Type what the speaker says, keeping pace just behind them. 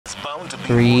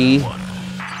3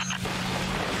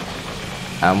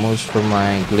 ammos for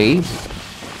my glaive.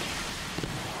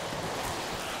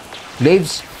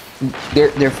 Glaives,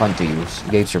 they're fun to use.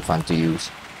 Glaives are fun to use.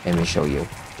 Let me show you.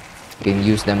 You can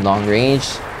use them long range.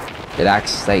 It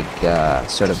acts like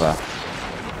sort of a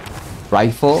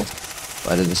rifle,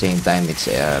 but at the same time it's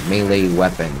a melee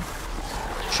weapon.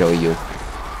 Show you.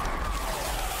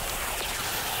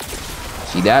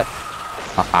 See that?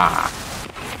 Haha.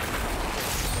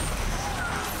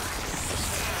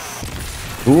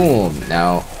 Boom.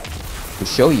 Now to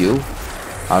show you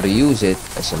how to use it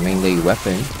as a melee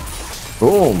weapon.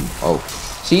 Boom. Oh,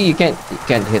 see, you can't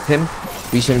hit him.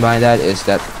 Reason behind that is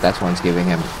that one's giving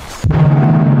him.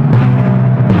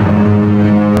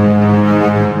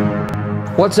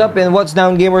 What's up and what's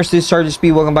down, gamers? This is Sergeant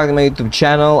Speed. Welcome back to my YouTube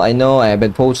channel. I know I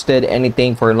haven't posted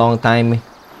anything for a long time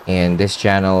in this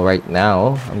channel right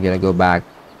now. I'm gonna go back.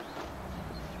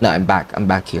 No, I'm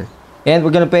back here. And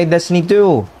we're gonna play Destiny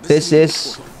 2. This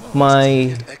is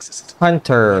my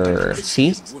hunter.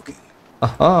 See?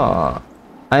 Aha.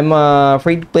 I'm a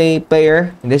free-to-play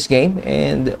player in this game,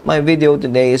 and my video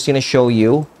today is gonna show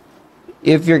you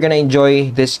if you're gonna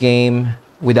enjoy this game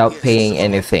without paying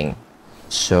anything.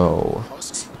 So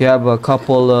you have a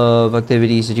couple of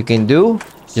activities that you can do.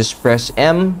 Just press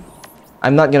M.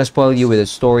 I'm not gonna spoil you with a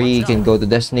story. You can go to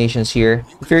destinations here.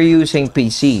 If you're using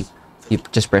PC, you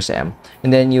just press M,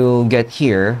 and then you'll get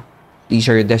here. These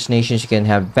are your destinations. You can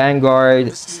have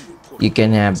Vanguard, you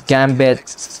can have Gambit,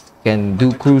 you can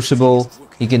do Crucible,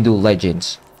 you can do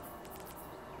Legends.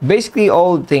 Basically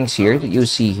all the things here that you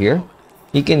see here,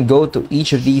 you can go to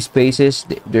each of these places.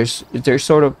 There's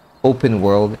sort of open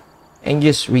world and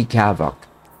just wreak havoc.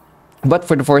 But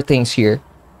for the four things here,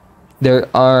 there's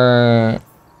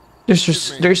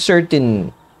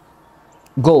certain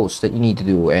goals that you need to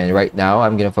do, and right now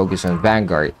I'm gonna focus on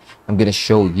Vanguard. I'm gonna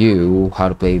show you how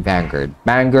to play Vanguard.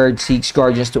 Vanguard seeks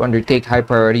guardians to undertake high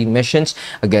priority missions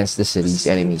against the city's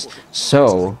enemies.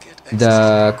 So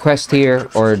the quest here,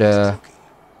 or the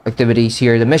activities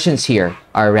here, the missions here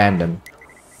are random,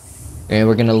 and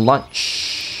we're gonna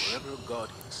launch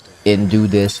and do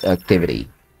this activity.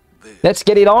 Let's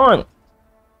get it on.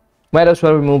 Might as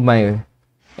well remove my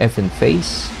effing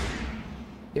face.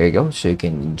 There you go, so you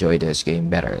can enjoy this game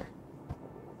better.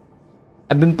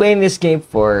 I've been playing this game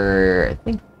for, I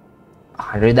think,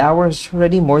 100 hours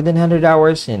already, more than 100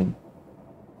 hours, and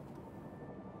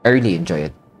I really enjoy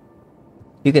it.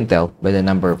 You can tell by the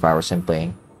number of hours I'm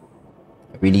playing.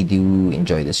 I really do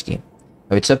enjoy this game.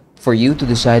 Now, it's up for you to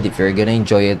decide if you're gonna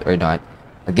enjoy it or not.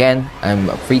 Again, I'm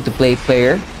a free-to-play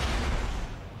player,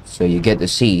 so you get to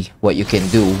see what you can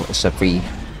do as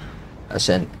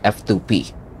an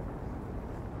F2P.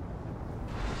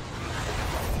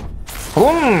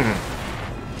 Boom!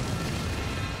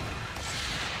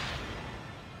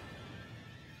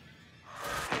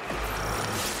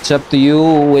 It's up to you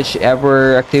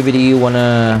whichever activity you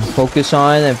wanna focus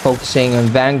on. I'm focusing on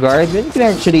Vanguard. Then you can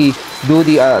actually do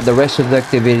the rest of the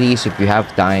activities if you have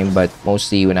time. But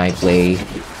mostly when I play,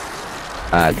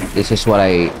 this is what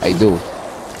I do,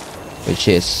 which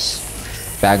is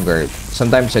Vanguard.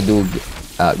 Sometimes I do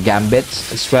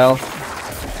Gambits as well.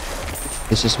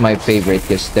 This is my favorite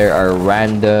because there are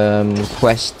random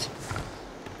quests.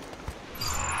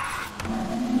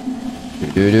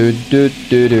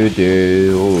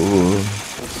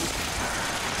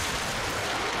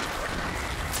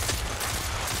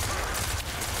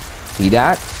 See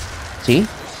that? See?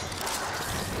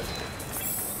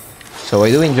 So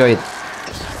I do enjoy it.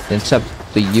 It's up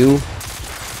to you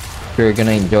if you're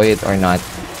gonna enjoy it or not.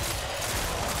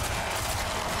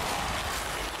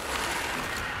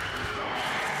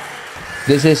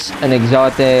 This is an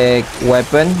exotic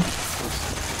weapon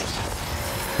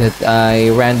that I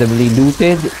randomly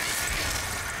looted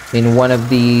in one of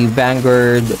the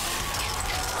Vanguard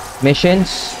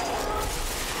missions.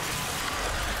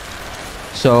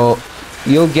 So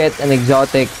you'll get an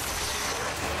exotic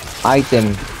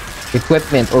item,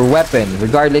 equipment, or weapon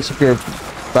regardless if you're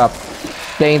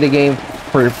playing the game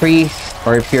for free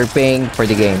or if you're paying for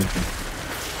the game.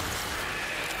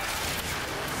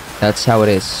 That's how it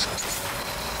is.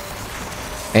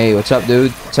 Hey, what's up,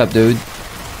 dude? What's up, dude?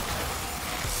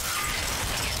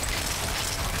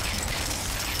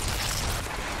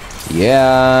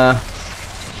 Yeah.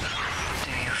 Do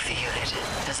you feel it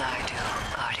as I do,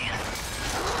 Guardian?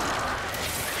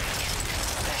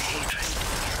 The hatred.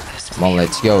 Come on,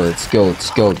 let's go, let's go, let's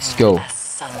go, let's go.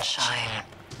 Sunshine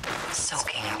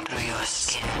soaking through your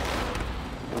skin.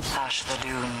 Ash the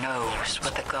Dune knows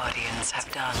what the Guardians have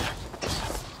done.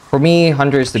 For me,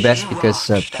 Hunter is the best You because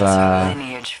of watched as her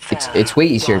lineage it's fell, way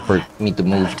easier for one me to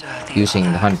move after the using the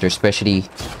other. Hunter, especially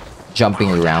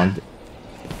jumping around.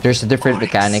 There's a different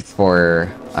mechanic for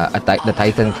the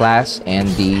Titan class and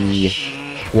the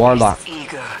She Warlock is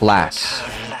eager class,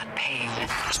 to return that pain.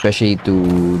 especially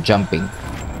to jumping.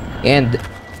 And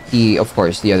the of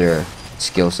course the other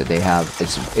skills that they have,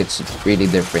 it's really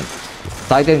different.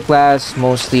 Titan class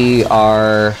mostly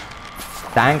are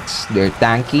tanks. They're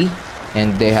tanky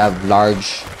and they have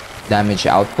large damage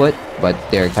output, but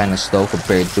they're kind of slow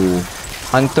compared to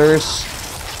hunters.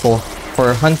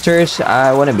 For hunters,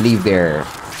 I want to believe they're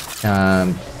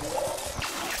um,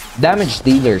 damage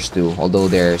dealers too, although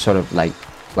they're sort of like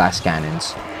glass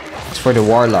cannons. As for the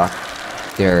warlock,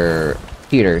 they're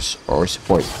healers or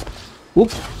support.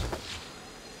 Whoop.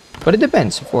 But it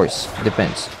depends, of course. It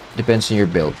depends. Depends on your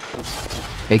build.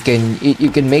 You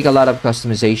can make a lot of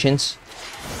customizations,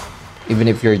 even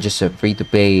if you're just a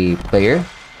free-to-play player.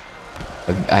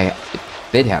 I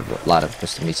did have a lot of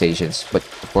customizations, but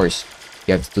of course,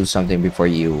 you have to do something before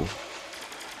you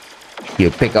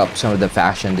pick up some of the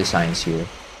fashion designs here.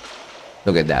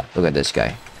 Look at that. Look at this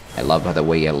guy. I love the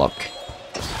way I look.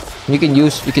 You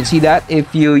can see that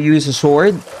if you use a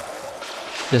sword,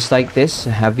 just like this,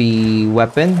 a heavy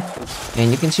weapon,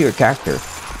 and you can see your character.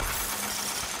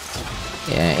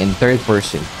 Yeah, in third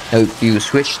person. Now, if you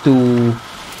switch to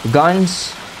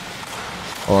guns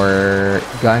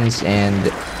and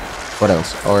what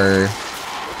else? Or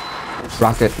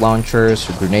rocket launchers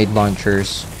or grenade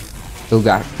launchers, go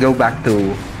back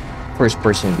to first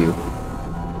person view.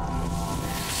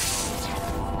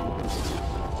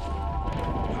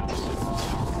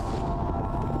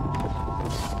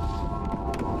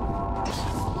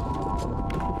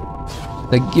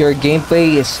 Your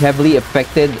gameplay is heavily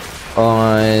affected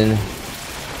on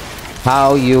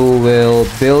how you will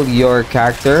build your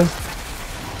character.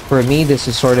 For me, this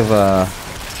is sort of a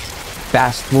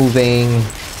fast-moving,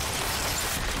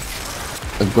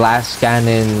 a glass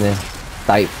cannon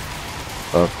type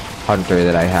of hunter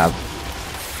that I have.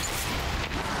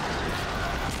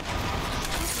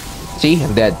 See,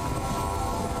 I'm dead.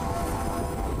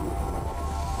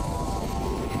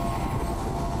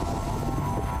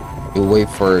 You wait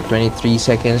for 23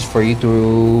 seconds for you to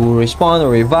respawn or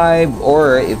revive,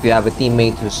 or if you have a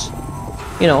teammate who's,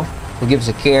 who gives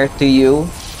a care to you,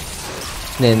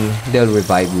 then they'll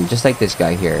revive you, just like this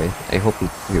guy here. I hope he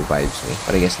revives me,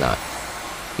 but I guess not.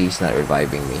 He's not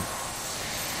reviving me.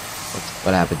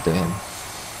 What happened to him?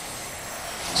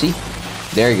 See?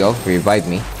 There you go. He revived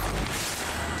me.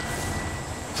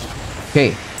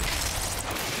 Okay.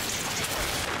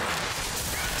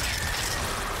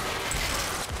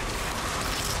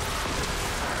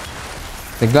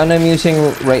 The gun I'm using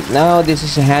right now, this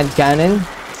is a hand cannon.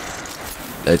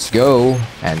 Let's go.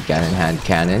 Hand cannon, hand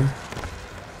cannon.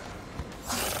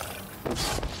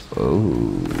 Oh.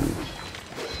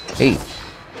 Hey,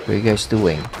 what are you guys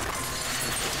doing?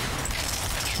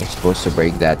 I'm supposed to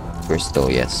break that crystal,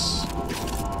 yes.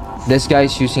 This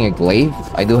guy's using a glaive.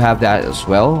 I do have that as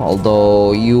well,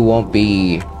 although you won't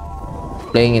be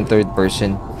playing in third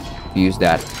person. Use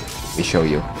that. Let me show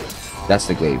you. That's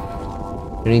the glaive.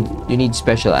 You need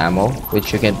special ammo,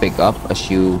 which you can pick up as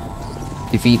you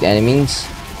defeat enemies.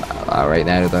 Right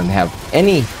now I don't have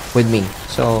any with me,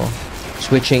 so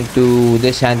switching to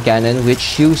this hand cannon,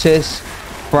 which uses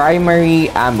primary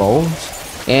ammo,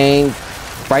 and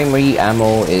primary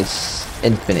ammo is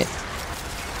infinite.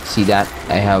 See that?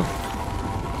 I have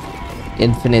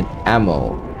infinite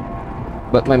ammo,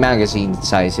 but my magazine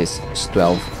size is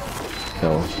 12,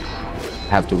 so I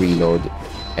have to reload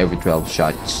every 12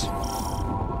 shots.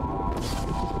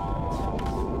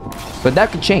 But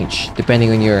that could change depending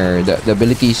on the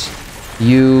abilities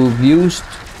you've used,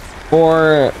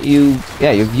 or you've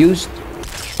used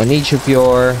on each of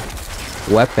your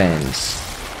weapons.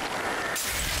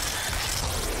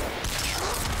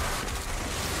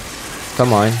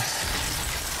 Come on.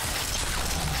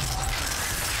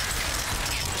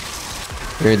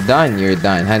 You're done. You're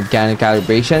done. Hand cannon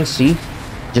calibration. See?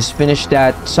 Just finished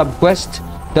that subquest.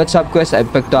 That subquest I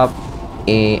picked up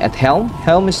at Helm.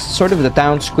 Helm is sort of the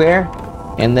town square.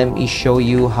 And let me show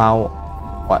you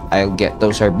what I'll get.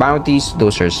 Those are bounties.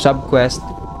 Those are subquests.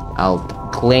 I'll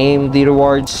claim the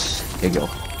rewards. There you go.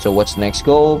 So what's the next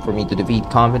goal? For me to defeat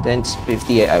Competence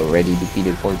 50. I already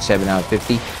defeated 47 out of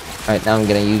 50. Alright, now I'm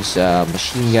gonna use a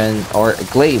machine gun or a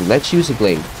glaive. Let's use a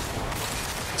glaive.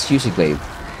 Let's use a glaive.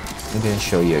 I'm gonna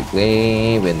show you a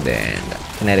glaive and then a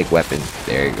kinetic weapon.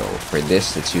 There you go. For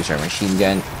this, let's use our machine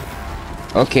gun.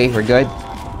 Okay, we're good.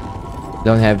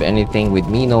 Don't have anything with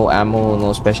me. No ammo,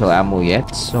 no special ammo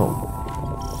yet. So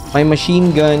My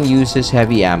machine gun uses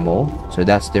heavy ammo, so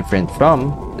that's different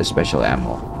from the special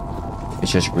ammo.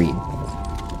 It's just green.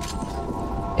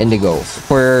 Indigo.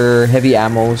 For heavy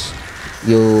ammos,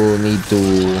 you'll need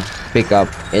to pick up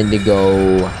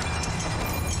indigo.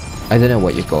 I don't know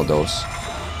what you call those.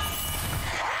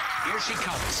 Here she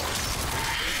comes.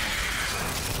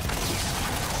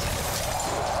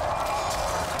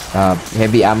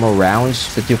 Heavy ammo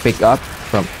rounds that you pick up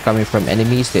from coming from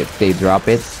enemies. They drop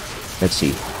it. Let's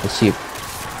see if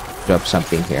drop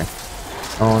something here.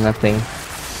 Oh, nothing.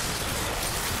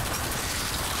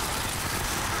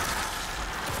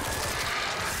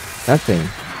 Nothing.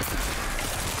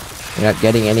 You're not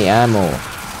getting any ammo.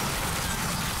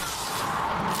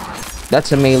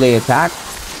 That's a melee attack.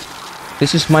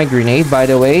 This is my grenade, by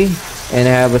the way, and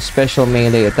I have a special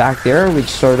melee attack there, which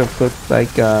sort of looks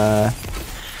like a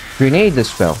grenade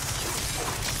as well.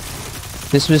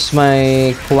 This was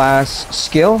my class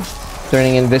skill,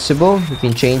 turning invisible. You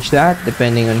can change that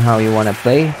depending on how you want to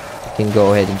play. You can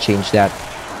go ahead and change that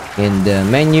in the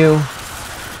menu.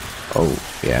 Oh,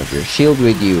 you have your shield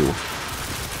with you.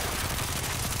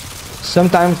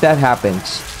 Sometimes that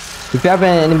happens. If you have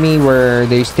an enemy where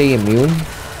they stay immune,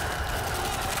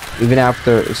 even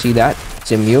after, see that?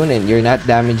 It's immune and you're not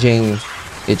damaging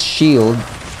its shield.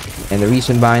 And the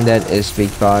reason behind that is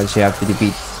because you have to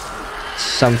defeat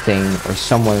something or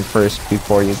someone first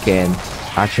before you can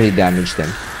actually damage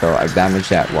them. So I damaged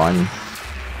that one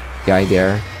guy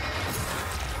there.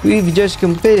 We've just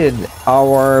completed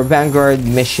our Vanguard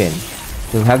mission.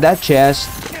 You'll have that chest,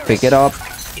 pick it up.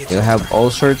 You'll have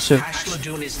all sorts of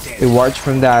rewards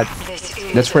from that.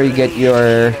 That's where you get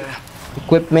your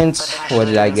equipments. What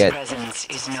did I get?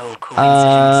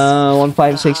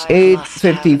 1568,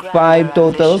 55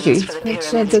 total. Okay,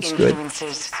 that's good.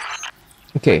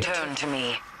 Okay. Return to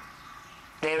me.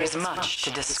 There is much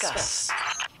to discuss.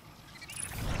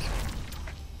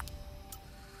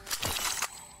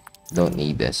 Don't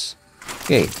need this.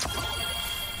 Okay.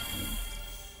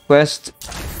 Quest.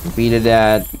 Completed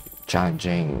that.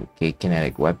 Charging. Okay,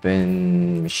 kinetic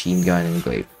weapon. Machine gun and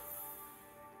glaive.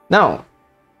 Now,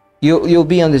 you'll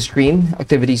be on the screen.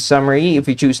 Activity summary. If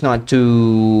you choose not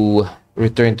to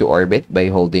return to orbit by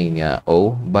holding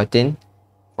O button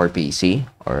for PC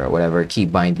or whatever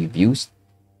keybind you've used,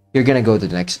 you're gonna go to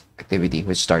the next activity,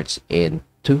 which starts in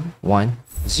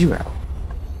 210.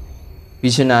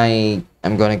 Reason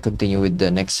I'm gonna continue with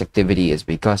the next activity is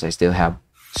because I still have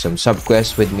some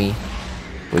subquests with me,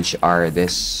 which are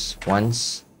this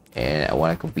ones, and I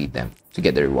want to complete them to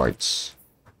get the rewards.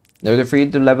 They're free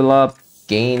to level up,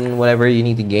 gain whatever you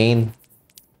need to gain.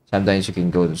 Sometimes you can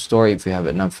go to the store if you have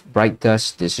enough bright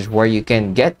dust. This is where you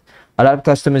can get a lot of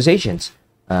customizations.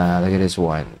 Look at this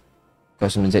one.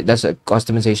 That's a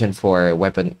customization for a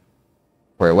weapon,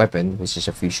 which is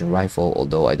a fusion rifle.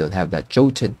 Although I don't have that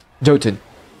Jotun,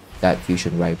 that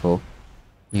fusion rifle.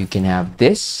 You can have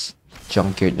this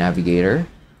Junkyard Navigator.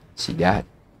 See that?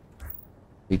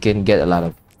 You can get a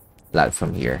lot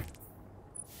from here.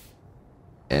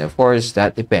 And of course,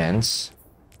 that depends.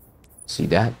 See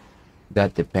that?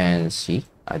 That depends. See,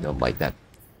 I don't like that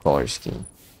color scheme.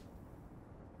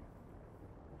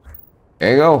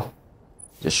 There you go.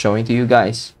 Just showing to you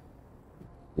guys.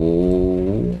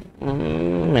 Oh,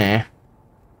 meh.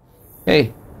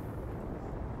 Hey.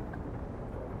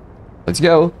 Let's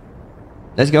go.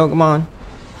 Let's go. Come on.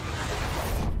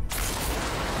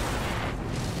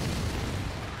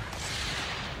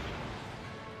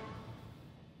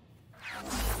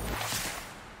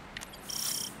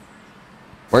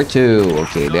 Where to?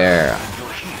 Okay, there.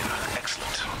 You're here.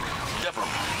 Excellent. Devil,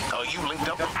 are you linked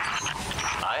up?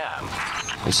 I am.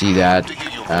 You see that?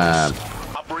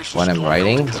 When I'm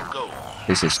riding,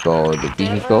 this is called the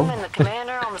vehicle.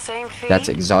 That's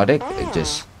exotic. It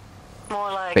just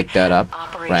picked that up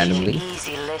randomly.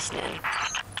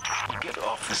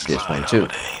 This one too.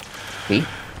 See?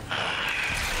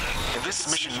 If this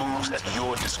mission moves at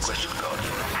your discretion,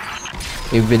 Guardian.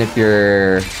 Even if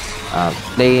you're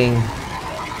playing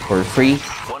for free,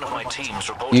 One of my teams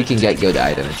you can get good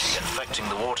items. affecting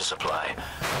the water supply.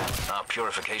 Our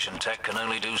purification tech can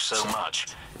only do so much.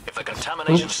 If the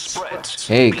contamination spreads,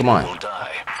 Hey, come on. people will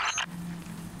die.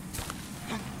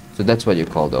 So that's what you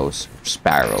call those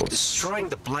sparrows. Destroying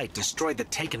the blight destroyed the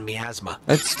Taken miasma.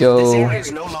 Let's This go. area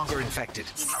is no longer infected.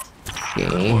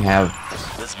 Okay, have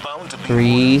There's bound to be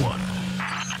 3 more than one.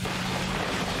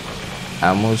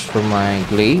 ammos for my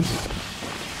glaive.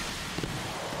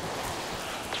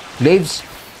 Glaives,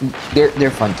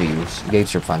 they're fun to use.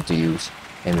 Glaives are fun to use.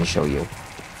 Let me show you.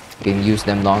 You can use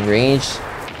them long range.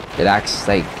 It acts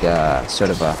like sort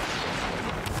of a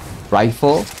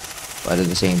rifle, but at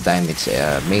the same time it's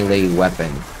a melee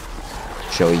weapon.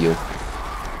 show you.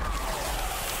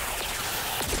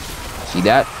 See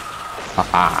that?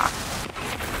 Haha.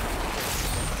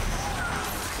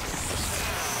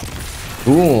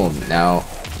 Boom. Now,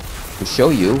 to show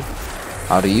you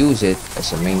how to use it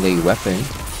as a melee weapon.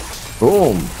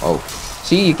 Boom. Oh,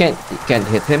 see, you can't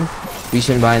hit him.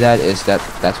 Reason behind that is that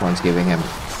one's giving him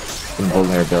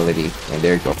invulnerability. And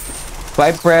there you go. If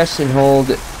I press and hold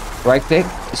right click,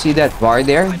 see that bar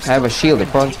there? I have a shield, a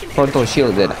frontal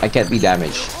shield that I can't be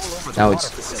damaged. Now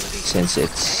it's, since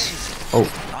it's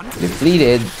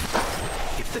depleted,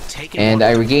 and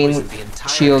I regain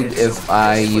shield if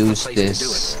I use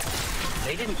this.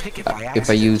 If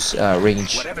I use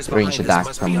range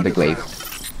attack from the glaive.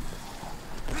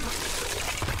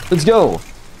 Let's go.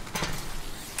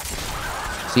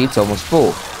 See, it's almost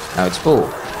full. Now it's full.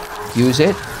 Use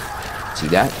it. See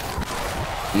that?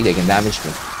 See, they can damage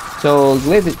me. So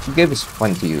glaive is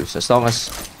fun to use as long as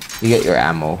you get your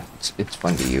ammo. It's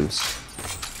fun to use.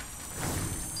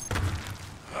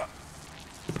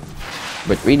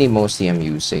 But really, mostly I'm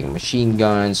using machine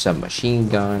gun, submachine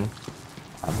gun,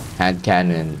 hand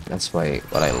cannon. That's what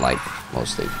I like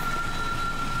mostly.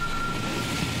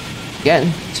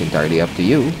 Again, it's entirely up to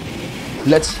you.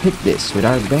 Let's hit this with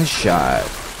our best shot,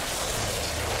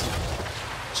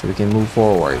 so we can move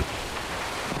forward.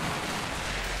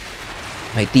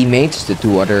 My teammates, the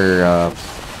two other, what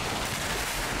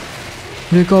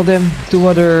do you call them? Two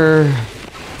other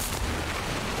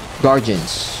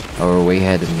guardians are way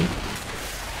ahead of me.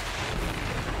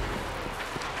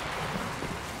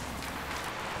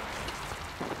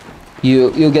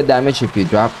 You'll get damage if you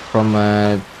drop from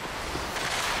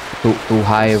too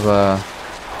high of a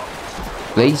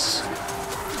place.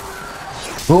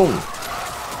 Boom.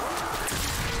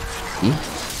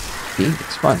 See,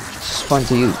 it's fun. It's just fun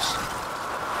to use.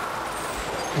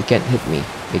 You can't hit me.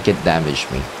 You can't damage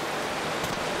me.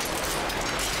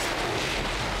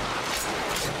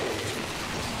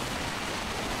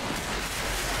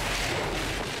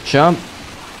 Jump,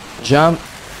 jump,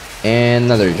 and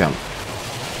another jump.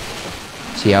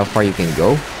 See how far you can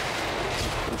go.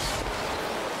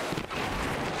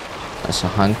 As a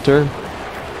hunter.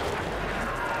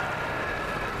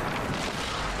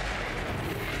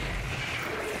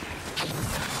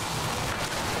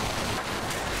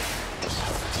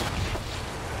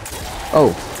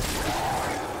 Oh,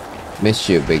 missed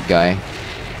you, big guy.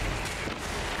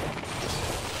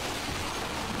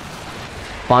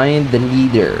 Find the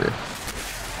leader.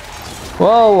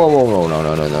 Whoa, whoa, whoa,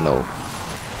 whoa, no.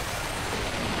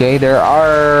 Okay, there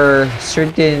are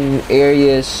certain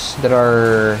areas that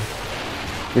are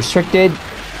restricted.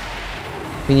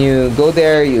 When you go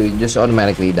there, you just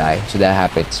automatically die. So that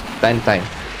happens. Time.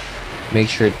 Make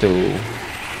sure to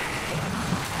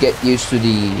get used to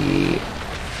the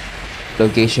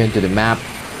location, to the map,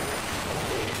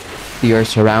 to your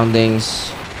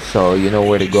surroundings, so you know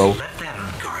where to go,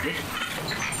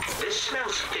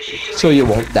 so you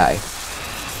won't die.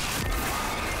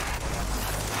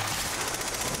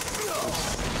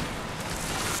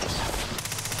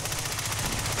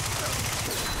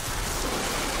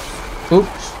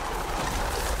 Oops.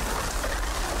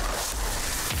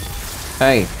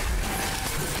 Hey.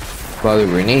 Probably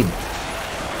grenade.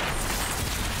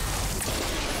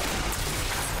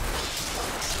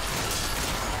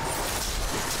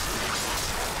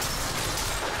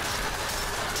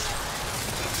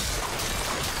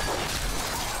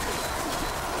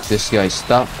 This guy's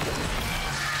stuck.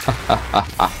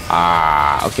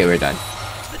 Okay, we're done.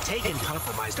 The Taken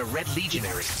compromised a Red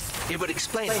Legionary. It would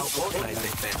explain how organized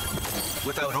they've been.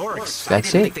 Without Oryx,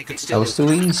 That's it. That was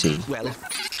too easy. Well,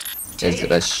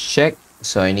 Let's check.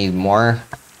 So I need more.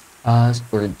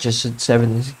 We're just at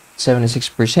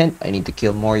 76%. I need to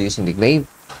kill more using the glaive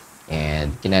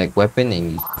and kinetic weapon.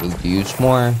 And need to use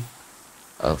more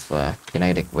of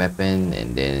kinetic weapon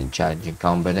and then challenging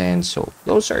combatants. So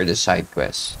those are the side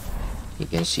quests. You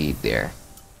can see it there,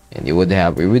 and we would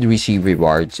receive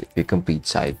rewards if you complete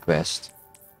side quest.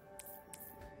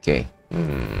 Okay.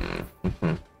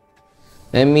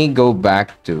 Let me go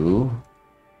back to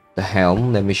the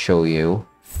helm. Let me show you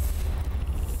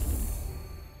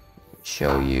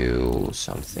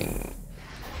something.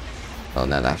 Oh,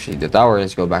 not actually the tower.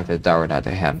 Let's go back to the tower, not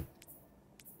the helm.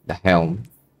 The helm.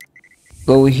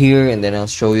 Go here, and then I'll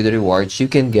show you the rewards you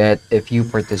can get if you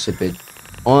participate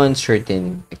on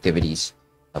certain activities.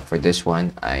 For this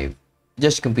one, I've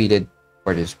just completed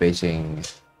participating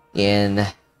in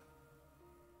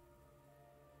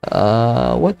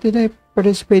what did I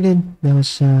participate in? That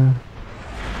was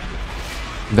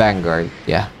Vanguard.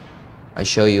 Yeah, I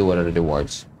show you what are the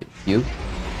rewards. You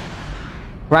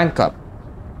rank up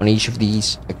on each of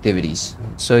these activities.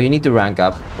 So you need to rank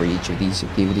up for each of these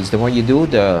activities. The more you do,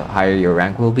 the higher your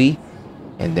rank will be.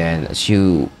 And then as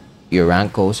your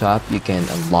rank goes up, you can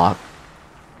unlock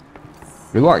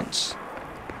rewards,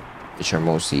 which are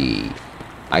mostly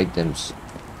items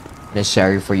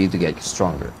necessary for you to get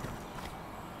stronger.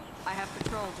 I have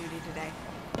patrol duty today.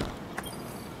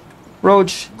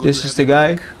 Roach, this is the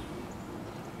guy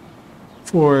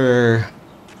for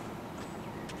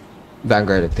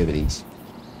Vanguard activities.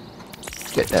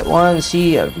 Get that one.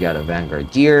 See, I've got a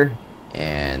Vanguard gear,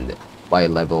 and by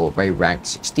rank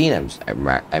 16, I'm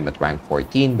at rank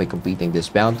 14 by completing these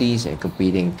bounties and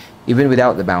completing even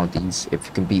without the bounties. If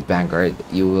you complete Vanguard,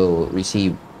 you will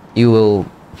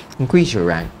increase your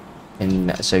rank.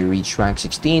 And as I reach rank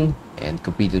 16 and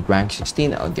completed rank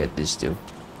 16, I'll get this too.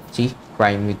 See,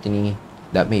 Crime Mutiny.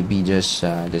 That may be just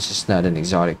this is not an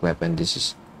exotic weapon. This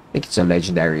is, I think it's a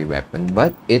legendary weapon,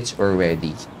 but it's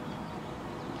already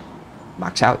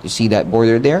max out. You see that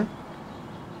border there?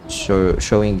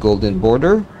 Showing golden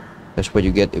border. That's what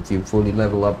you get if you fully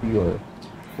level up your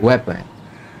weapon.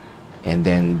 And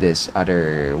then this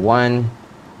other one,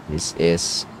 this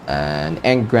is an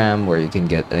engram where you can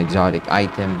get an exotic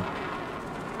item.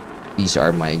 These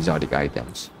are my exotic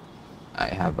items. I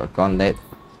have a gauntlet.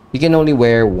 You can only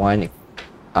wear one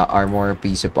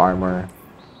piece of armor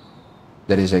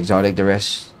that is exotic. The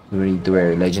rest you need to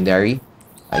wear legendary.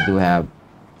 I do have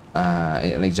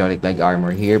an exotic leg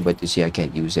armor here, but you see I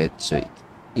can't use it, so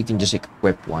you can just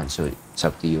equip one. So it's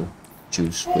up to you.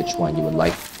 Choose which one you would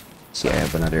like. See, I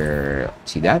have another.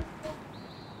 See that?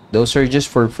 Those are just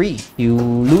for free. You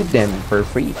loot them for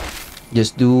free.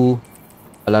 Just do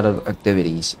a lot of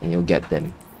activities and you'll get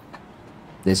them.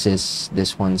 This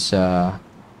one's an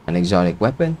exotic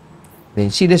weapon. Then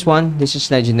see this one. This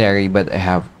is legendary, but I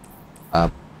have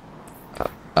a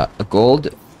gold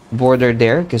border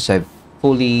there because I've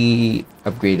fully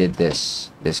upgraded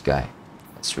this guy.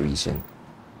 That's the reason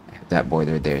I have that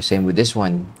border there. Same with this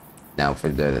one. Now for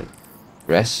the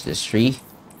rest, there's 3.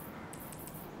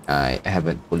 I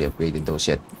haven't fully upgraded those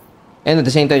yet. And at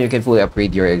the same time, you can fully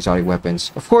upgrade your exotic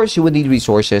weapons. Of course, you would need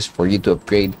resources for you to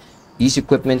upgrade these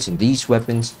equipments and these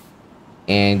weapons,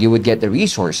 and you would get the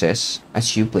resources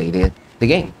as you played the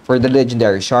game. For the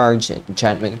legendary shards and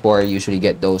enchantment core, you usually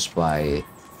get those by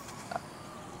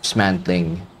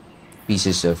dismantling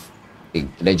pieces of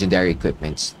legendary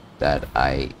equipments that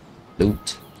I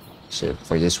loot. So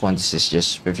for this one, this is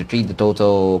just 53, the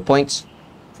total points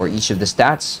for each of the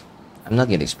stats. I'm not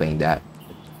gonna explain that.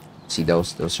 See,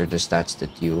 those are the stats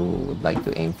that you would like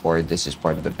to aim for. This is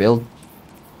part of the build.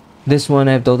 This one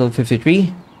I have total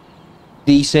 53.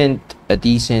 A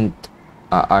decent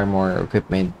armor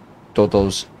equipment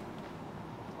totals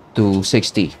to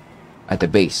 60 at the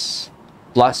base.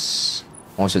 Plus,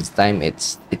 most of the time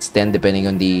it's 10 depending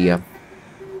on the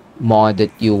mod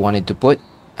that you wanted to put.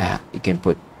 You can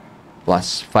put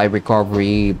plus 5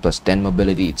 recovery, plus 10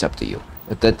 mobility. It's up to you.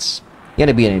 But that's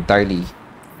gonna be an entirely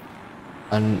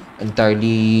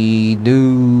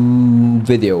new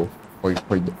video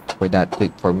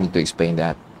for me to explain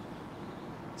that.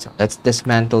 So let's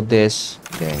dismantle this.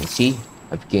 Then see,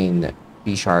 I've gained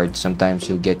P shards. Sometimes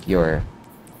you'll get your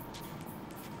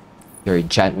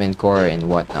enchantment core and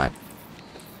whatnot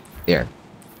there.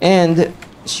 And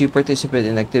as you participate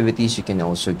in activities, you can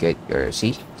also get your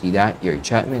see that, your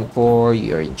enchantment core,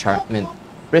 your enchantment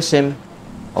prism,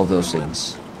 all those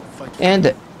things.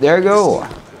 And there you go.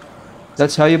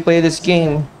 That's how you play this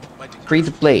game. Free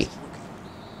to play.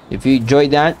 If you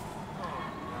enjoyed that,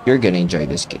 you're gonna enjoy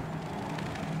this game.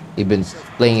 You've been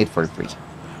playing it for free.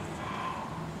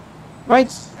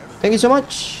 Right. Thank you so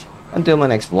much. Until my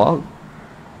next vlog.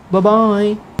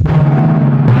 Bye-bye.